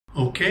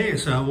Okay,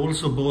 so I've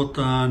also bought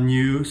a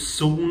new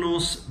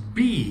Sonos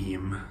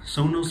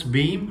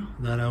Beam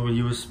that I will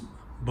use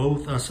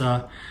both as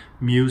a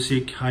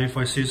music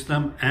hi-fi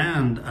system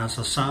and as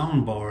a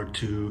soundbar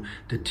to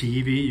the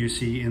TV you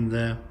see in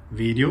the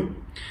video.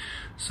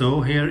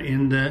 So here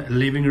in the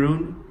living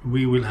room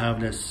we will have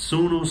the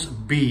Sonos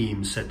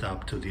Beam set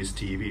up to this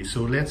TV.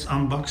 So let's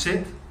unbox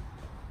it.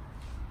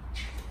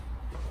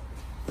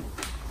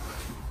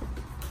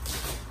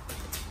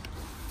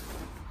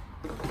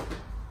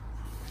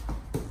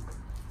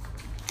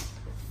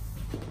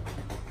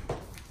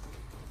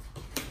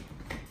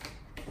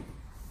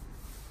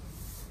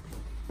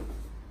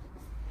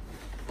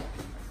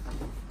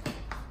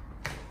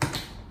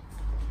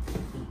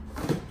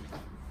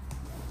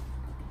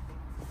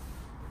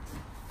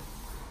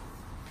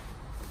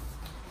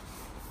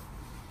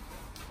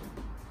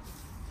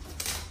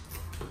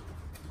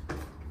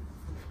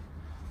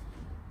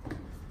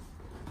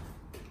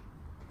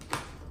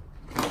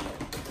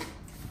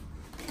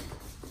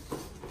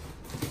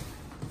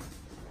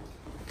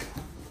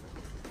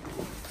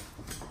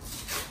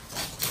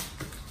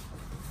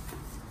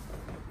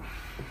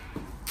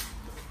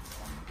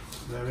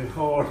 Very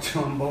hard to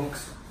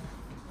unbox.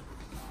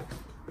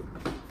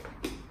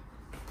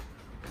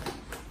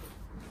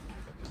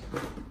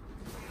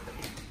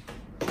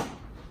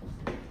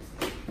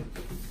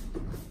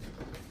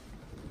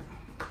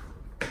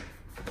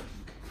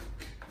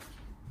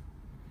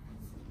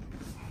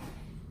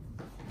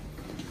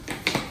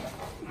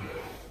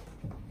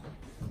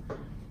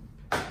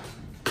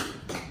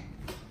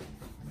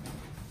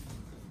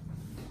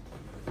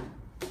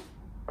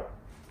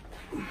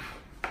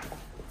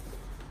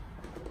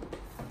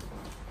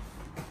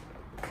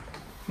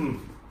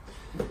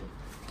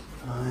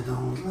 I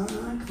don't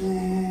like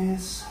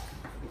this.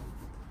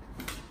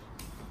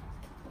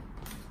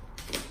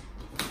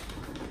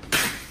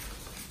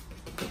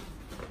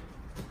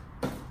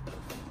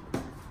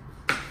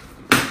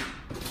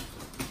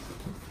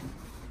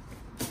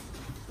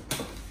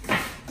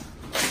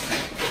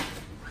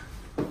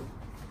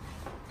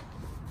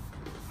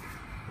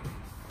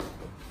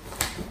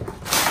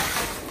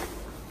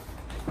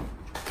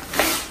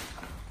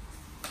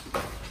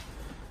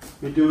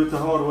 We do it the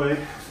hard way.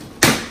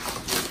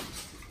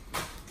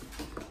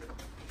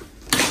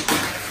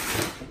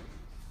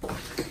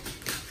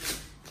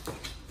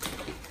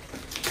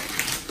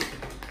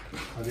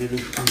 I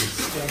didn't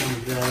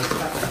understand the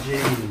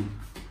packaging,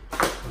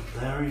 but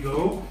there we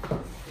go.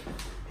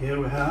 Here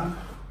we have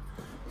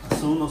a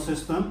Sonos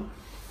system.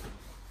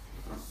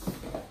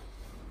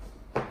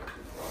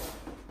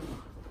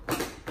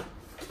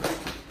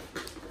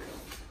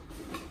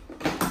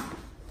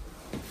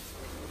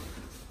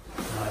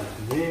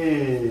 Like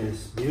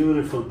this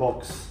beautiful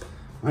box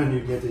when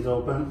you get it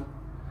open.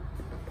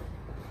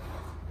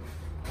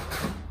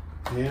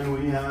 Here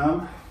we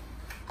have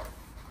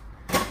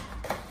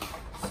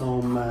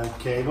some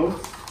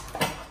cables,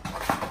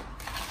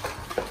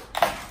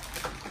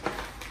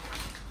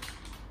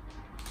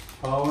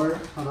 power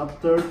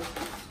adapter,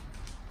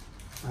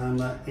 and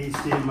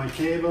HDMI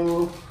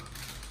cable,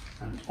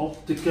 an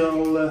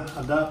optical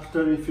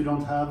adapter if you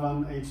don't have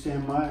an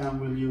HDMI and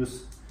will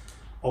use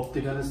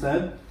optical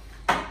instead.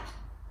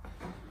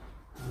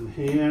 And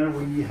here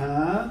we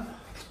have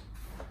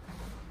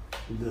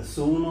the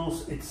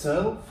Sonos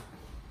itself,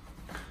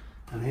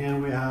 and here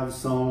we have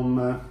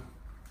some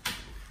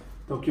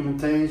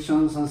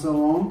documentations and so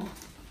on.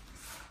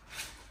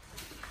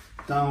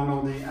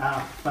 Download the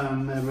app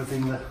and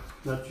everything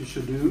that you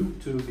should do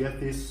to get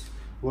this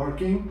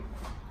working.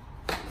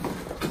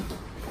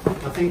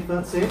 I think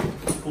that's it.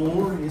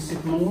 Or is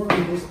it more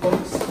in this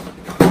box?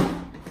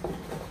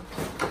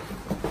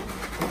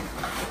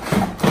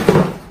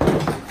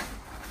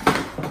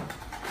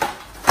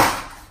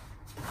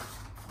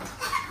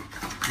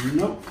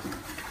 Nope,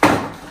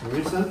 there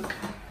isn't.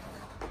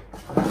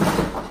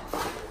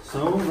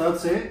 So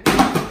that's it.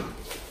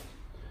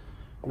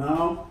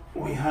 Now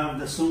we have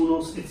the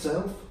Sonos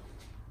itself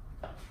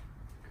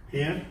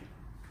here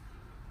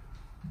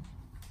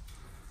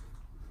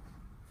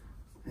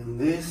in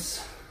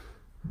this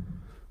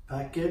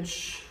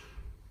package.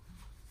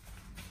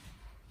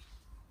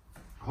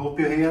 Hope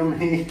you hear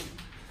me.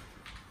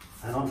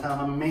 I don't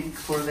have a mic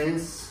for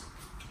this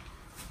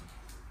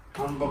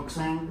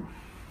unboxing.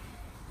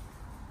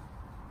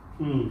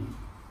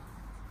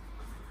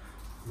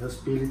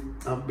 Just be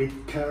a bit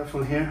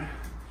careful here.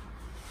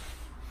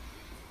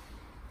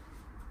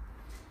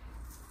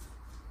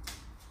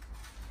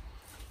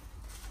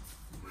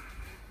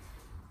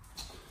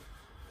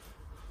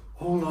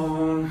 Hold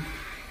on.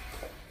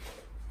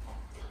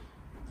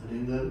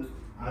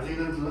 I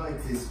didn't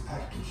like this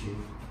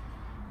packaging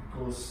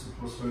because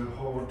it was very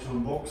hard to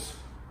unbox.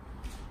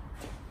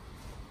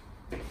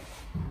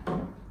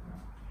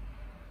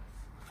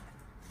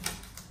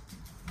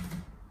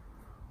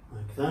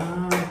 Like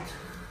that.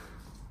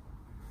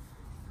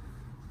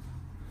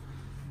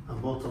 I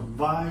bought a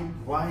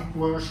white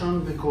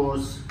version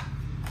because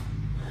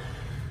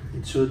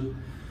it should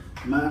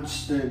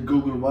match the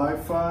Google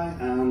Wi-Fi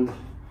and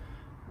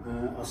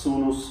a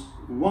Sonos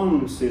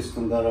One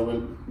system that I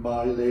will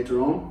buy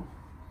later on.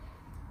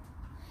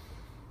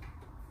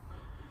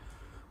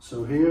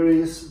 So here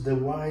is the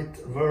white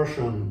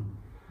version.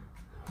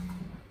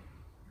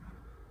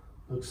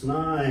 Looks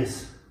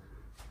nice,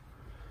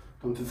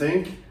 don't you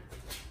think?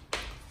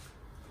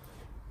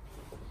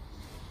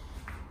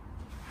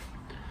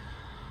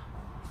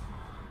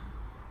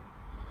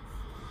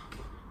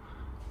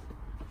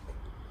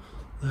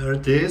 There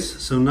it is.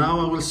 So now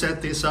I will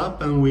set this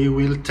up and we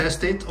will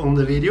test it on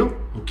the video,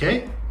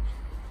 okay?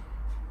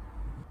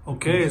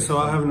 Okay, so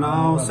I have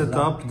now set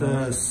up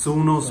the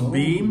Sonos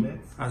Beam,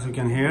 as you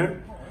can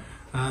hear.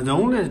 The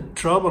only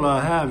trouble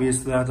I have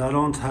is that I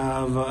don't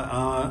have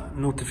a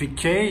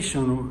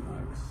notification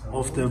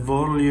of the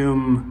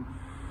volume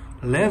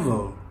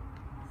level.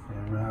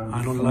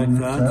 I don't like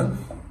that,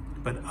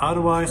 but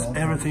otherwise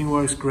everything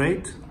works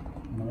great.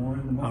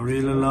 I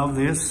really love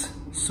this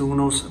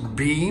Sonos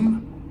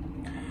Beam.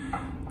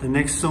 The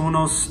next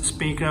Sonos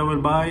speaker I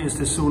will buy is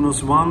the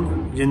Sonos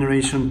One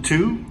Generation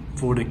 2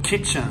 for the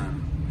kitchen.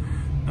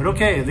 But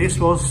okay, this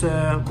was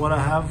what I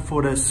have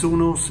for the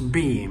Sonos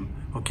Beam.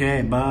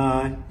 Okay,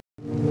 bye.